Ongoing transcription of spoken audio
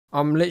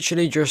I'm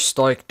literally just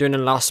like doing a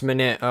last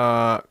minute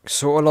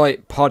sort of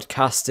like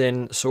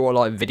podcasting, sort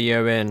of like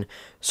videoing,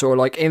 sort of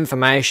like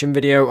information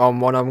video on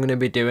what I'm going to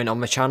be doing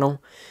on the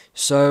channel.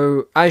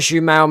 So as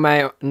you may or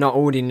may not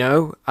already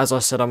know, as I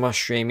said on my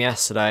stream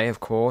yesterday, of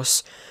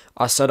course,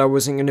 I said I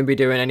wasn't going to be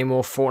doing any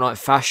more Fortnite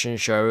fashion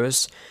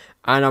shows,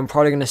 and I'm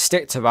probably going to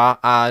stick to that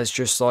as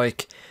just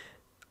like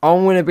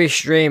I'm going to be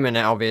streaming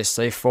it,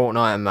 obviously,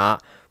 Fortnite and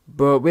that.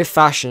 But with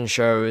fashion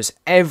shows,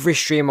 every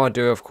stream I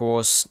do, of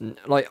course,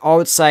 like, I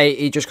would say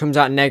it just comes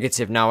out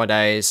negative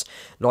nowadays.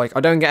 Like,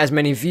 I don't get as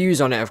many views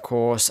on it, of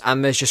course,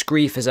 and there's just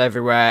griefers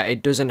everywhere.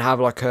 It doesn't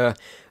have, like, a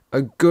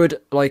good,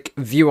 like,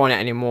 view on it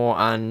anymore,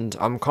 and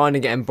I'm kind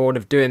of getting bored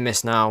of doing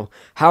this now.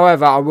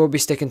 However, I will be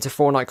sticking to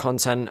Fortnite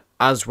content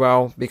as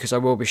well, because I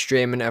will be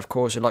streaming it, of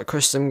course, with, like,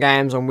 custom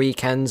games on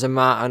weekends and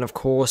that, and, of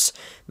course,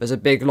 there's a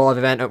big live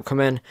event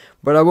upcoming.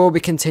 But I will be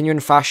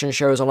continuing fashion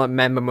shows on, like,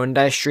 Member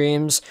Monday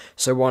streams,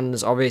 so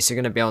one's obviously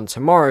going to be on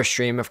tomorrow's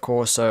stream, of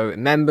course, so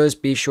members,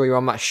 be sure you're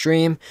on that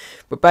stream.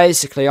 But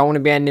basically, I want to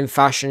be ending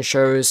fashion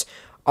shows.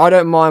 I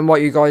don't mind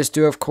what you guys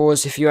do, of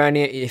course. If you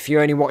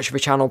only watch the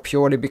channel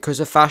purely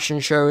because of fashion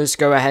shows,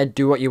 go ahead,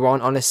 do what you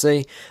want,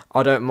 honestly.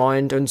 I don't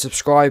mind.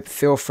 Unsubscribe,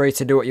 feel free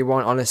to do what you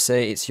want,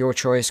 honestly. It's your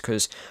choice,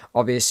 because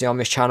obviously on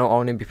this channel I'll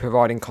only be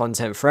providing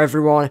content for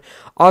everyone.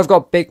 I've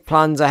got big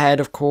plans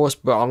ahead, of course,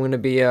 but I'm going to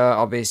be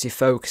obviously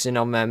focusing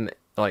on them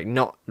like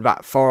not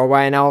that far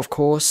away now, of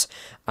course,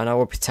 and I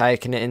will be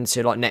taking it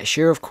into like next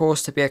year, of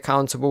course, to be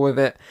accountable with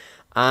it.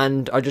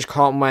 And I just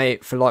can't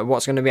wait for like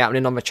what's going to be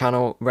happening on the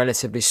channel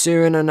relatively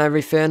soon and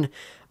everything,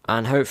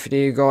 and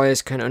hopefully you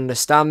guys can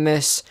understand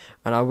this,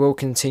 and I will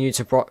continue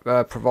to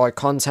provide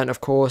content,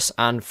 of course,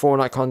 and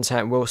Fortnite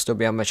content will still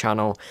be on the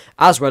channel,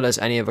 as well as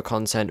any other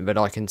content that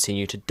I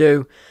continue to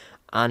do.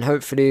 And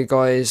hopefully you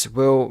guys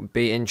will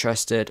be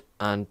interested,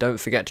 and don't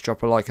forget to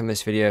drop a like on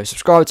this video,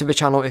 subscribe to the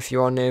channel if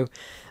you are new,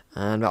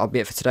 and that'll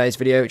be it for today's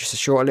video. Just a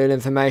short little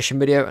information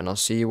video, and I'll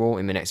see you all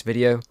in the next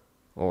video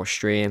or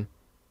stream.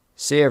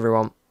 See you,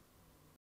 everyone.